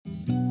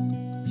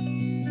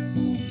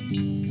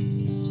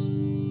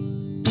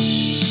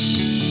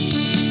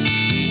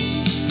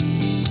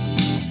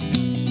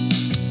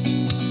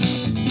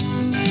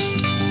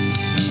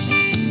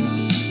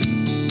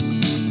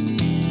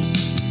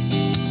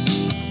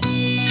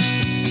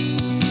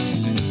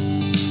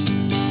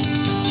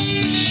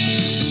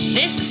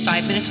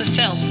5 Minutes with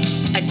Phil,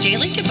 a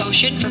daily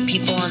devotion for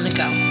people on the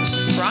go.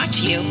 Brought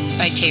to you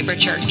by Tabor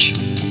Church.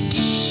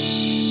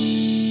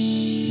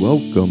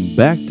 Welcome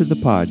back to the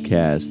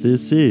podcast.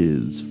 This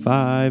is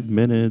 5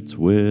 Minutes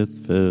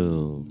with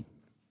Phil.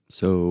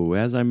 So,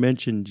 as I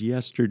mentioned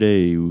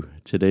yesterday,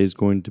 today's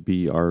going to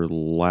be our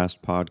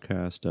last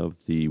podcast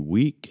of the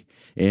week,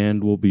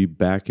 and we'll be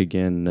back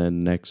again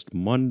next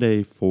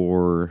Monday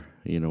for,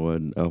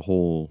 a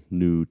whole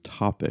new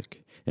topic.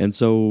 And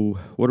so,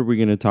 what are we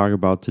going to talk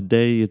about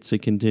today? It's a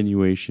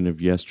continuation of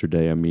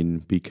yesterday.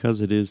 Because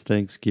it is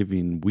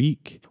Thanksgiving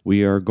week,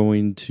 we are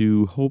going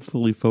to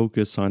hopefully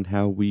focus on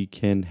how we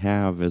can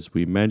have, as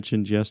we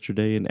mentioned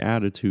yesterday, an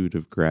attitude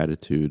of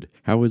gratitude.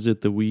 How is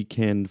it that we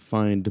can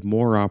find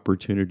more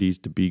opportunities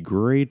to be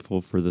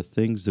grateful for the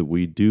things that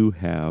we do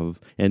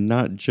have, and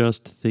not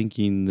just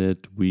thinking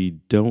that we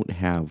don't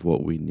have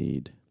what we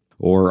need,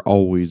 or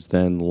always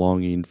then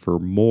longing for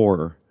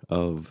more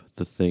of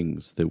the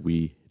things that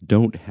we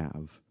don't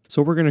have.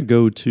 So we're going to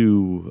go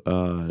to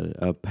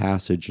a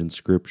passage in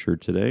Scripture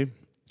today,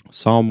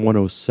 Psalm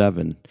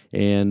 107.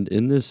 And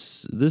in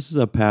this is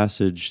a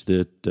passage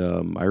that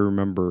I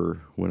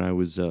remember when I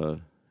was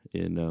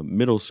in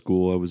middle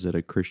school. I was at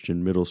a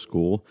Christian middle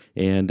school,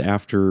 and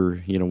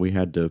after we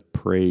had to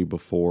pray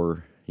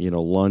before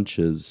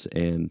lunches,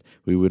 and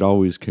we would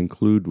always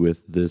conclude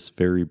with this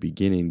very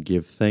beginning: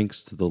 give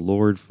thanks to the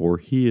Lord, for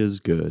he is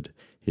good.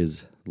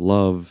 His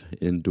love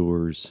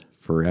endures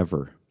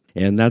forever.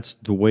 And that's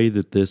the way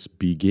that this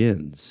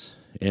begins.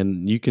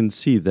 And you can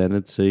see that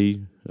it's a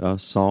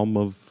psalm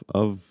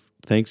of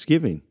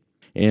thanksgiving.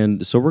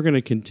 And so we're going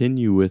to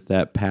continue with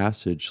that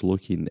passage,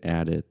 looking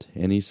at it.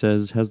 And he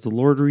says, "Has the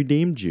Lord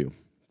redeemed you?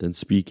 Then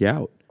speak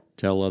out.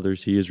 Tell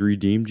others he has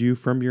redeemed you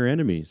from your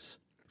enemies.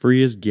 For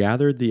he has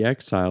gathered the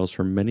exiles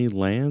from many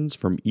lands,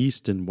 from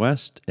east and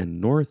west and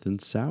north and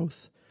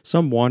south.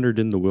 Some wandered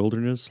in the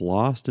wilderness,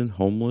 lost and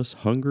homeless,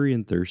 hungry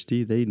and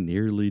thirsty. They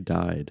nearly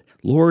died.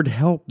 Lord,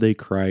 help, they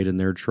cried in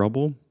their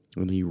trouble,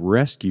 and he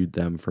rescued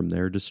them from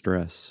their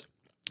distress.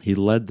 He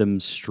led them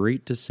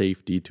straight to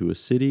safety, to a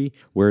city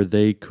where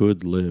they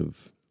could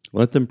live.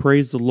 Let them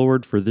praise the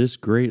Lord for this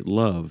great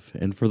love,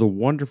 and for the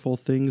wonderful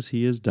things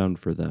he has done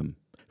for them.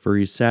 For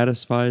he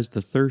satisfies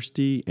the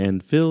thirsty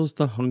and fills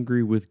the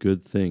hungry with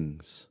good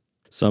things.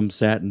 Some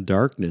sat in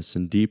darkness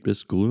and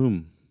deepest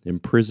gloom,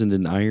 imprisoned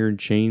in iron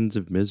chains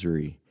of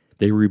misery.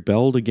 They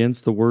rebelled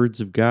against the words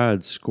of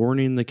God,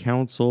 scorning the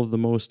counsel of the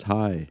Most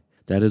High.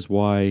 That is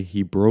why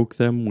he broke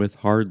them with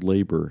hard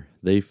labor.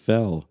 They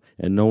fell,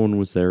 and no one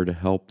was there to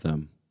help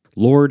them.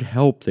 Lord,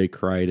 help, they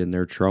cried in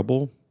their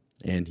trouble,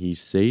 and he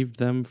saved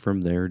them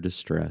from their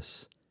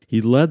distress.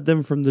 He led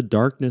them from the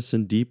darkness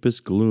and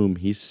deepest gloom.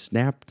 He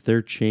snapped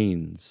their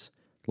chains.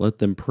 Let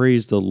them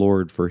praise the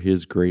Lord for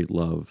his great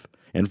love,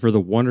 and for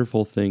the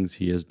wonderful things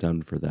he has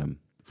done for them.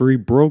 For he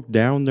broke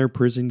down their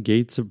prison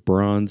gates of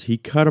bronze. He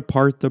cut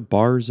apart the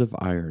bars of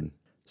iron.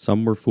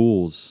 Some were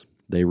fools.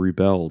 They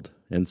rebelled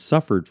and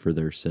suffered for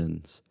their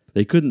sins.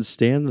 They couldn't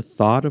stand the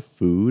thought of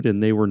food,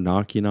 and they were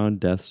knocking on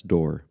death's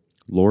door.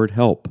 Lord,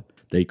 help,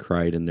 they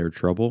cried in their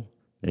trouble,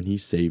 and he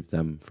saved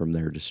them from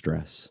their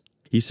distress.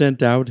 He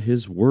sent out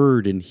his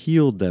word and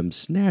healed them,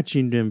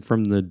 snatching them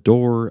from the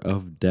door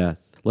of death.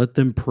 Let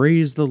them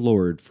praise the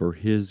Lord for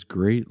his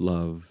great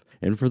love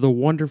and for the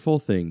wonderful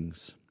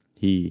things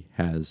he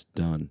has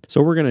done."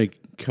 So we're going to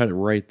cut it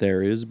right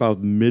there. It is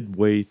about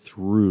midway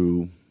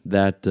through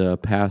that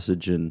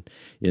passage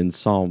in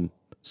Psalm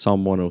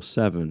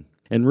 107.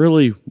 And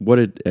really what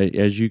it,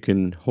 as you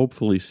can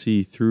hopefully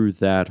see through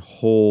that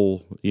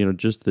whole,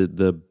 just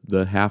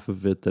the half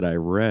of it that I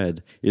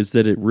read, is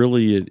that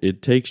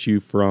it takes you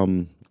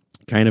from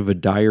kind of a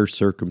dire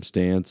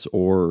circumstance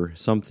or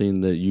something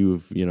that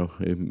you've,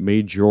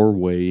 made your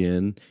way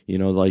in,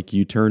 like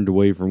you turned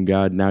away from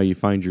God, now you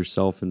find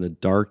yourself in the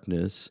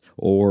darkness,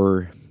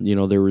 or,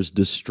 there was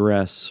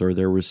distress, or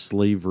there was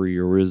slavery,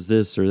 or was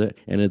this or that,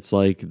 and it's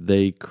like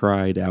they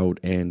cried out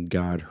and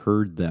God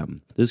heard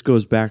them. This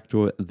goes back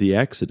to the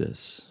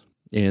Exodus.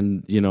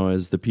 And,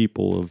 as the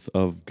people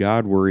of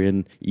God were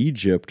in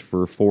Egypt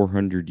for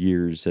 400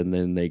 years, and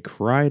then they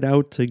cried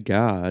out to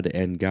God,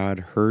 and God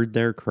heard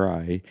their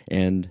cry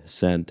and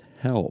sent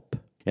help.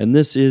 And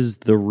this is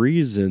the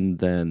reason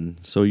then,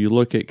 so you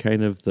look at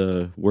kind of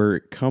where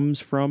it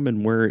comes from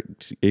and where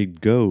it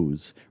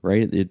goes,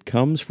 right? It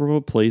comes from a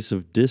place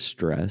of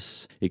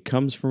distress. It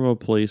comes from a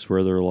place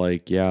where they're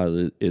like, yeah,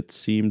 it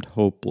seemed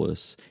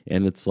hopeless.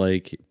 And it's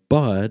like,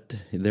 but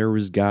there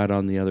was God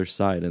on the other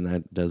side, and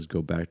that does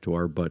go back to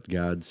our But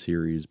God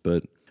series.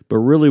 But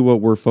really what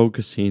we're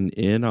focusing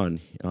in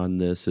on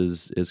this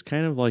is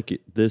kind of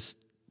like this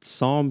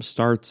psalm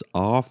starts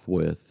off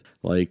with,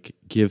 like,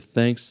 give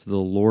thanks to the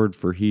Lord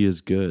for he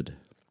is good,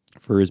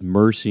 for his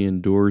mercy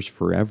endures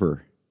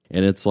forever.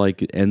 And it's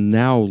like, and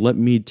now let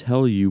me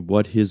tell you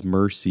what his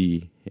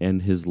mercy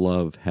and his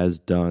love has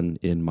done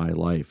in my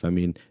life.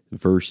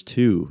 Verse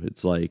 2,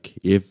 it's like,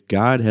 if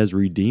God has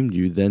redeemed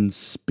you, then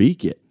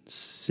speak it.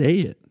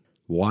 Say it.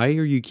 Why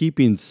are you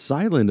keeping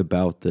silent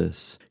about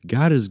this?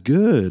 God is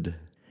good,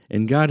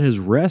 and God has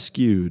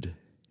rescued,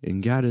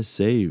 and got us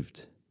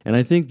saved. And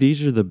I think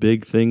these are the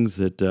big things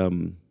that,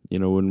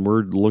 when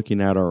we're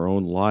looking at our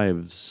own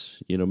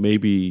lives,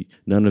 maybe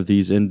none of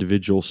these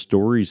individual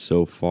stories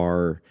so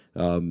far,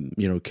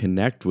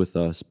 connect with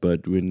us.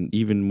 But when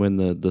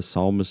the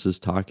psalmist is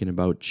talking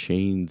about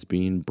chains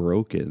being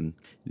broken,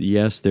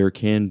 yes, there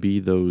can be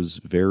those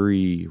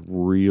very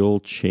real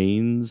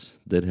chains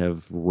that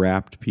have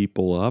wrapped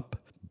people up.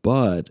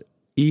 But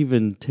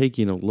even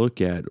taking a look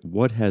at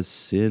what has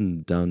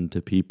sin done to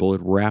people,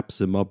 it wraps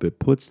them up, it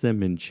puts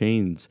them in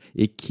chains,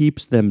 it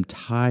keeps them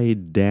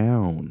tied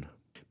down,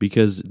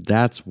 because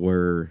that's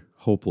where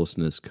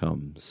hopelessness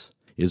comes,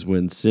 is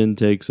when sin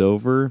takes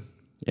over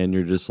and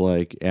you're just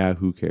like,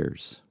 who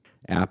cares?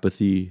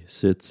 Apathy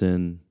sits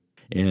in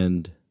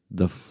and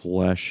the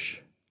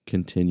flesh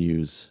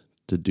continues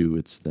to do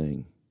its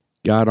thing.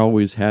 God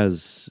always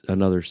has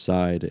another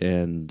side,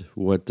 and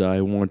what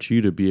I want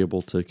you to be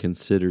able to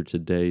consider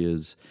today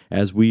is,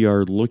 as we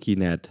are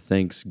looking at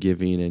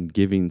Thanksgiving and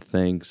giving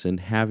thanks and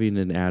having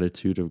an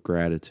attitude of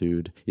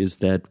gratitude, is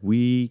that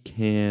we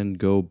can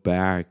go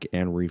back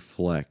and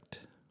reflect.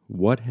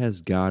 What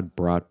has God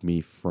brought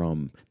me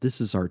from?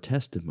 This is our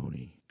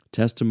testimony.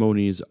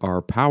 Testimonies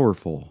are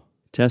powerful.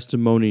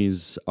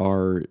 Testimonies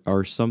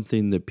are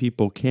something that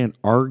people can't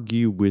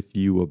argue with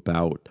you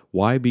about.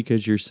 Why?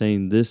 Because you're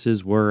saying this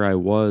is where I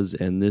was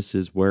and this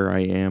is where I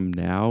am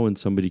now, and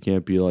somebody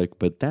can't be like,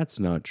 but that's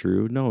not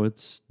true. No,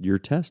 it's your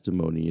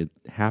testimony. It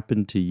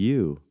happened to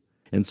you.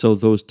 And so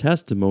those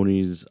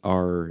testimonies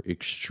are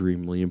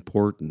extremely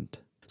important.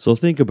 So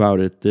think about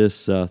it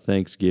this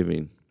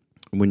Thanksgiving,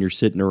 when you're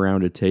sitting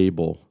around a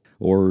table,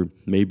 or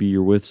maybe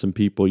you're with some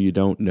people you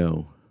don't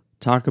know.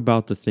 Talk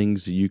about the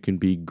things that you can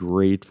be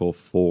grateful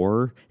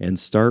for, and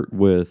start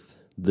with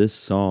this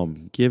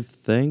psalm. Give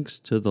thanks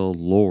to the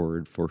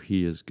Lord, for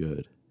he is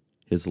good.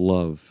 His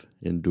love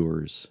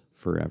endures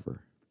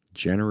forever.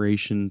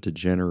 Generation to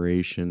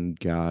generation,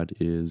 God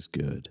is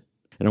good.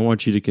 And I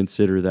want you to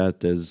consider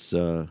that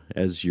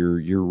as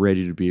you're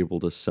ready to be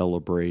able to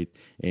celebrate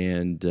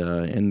and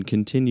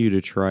continue to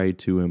try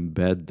to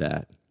embed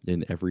that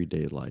in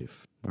everyday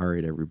life. All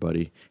right,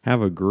 everybody.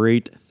 Have a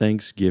great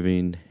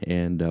Thanksgiving,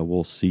 and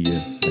we'll see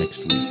you next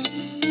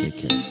week. Take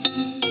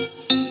care.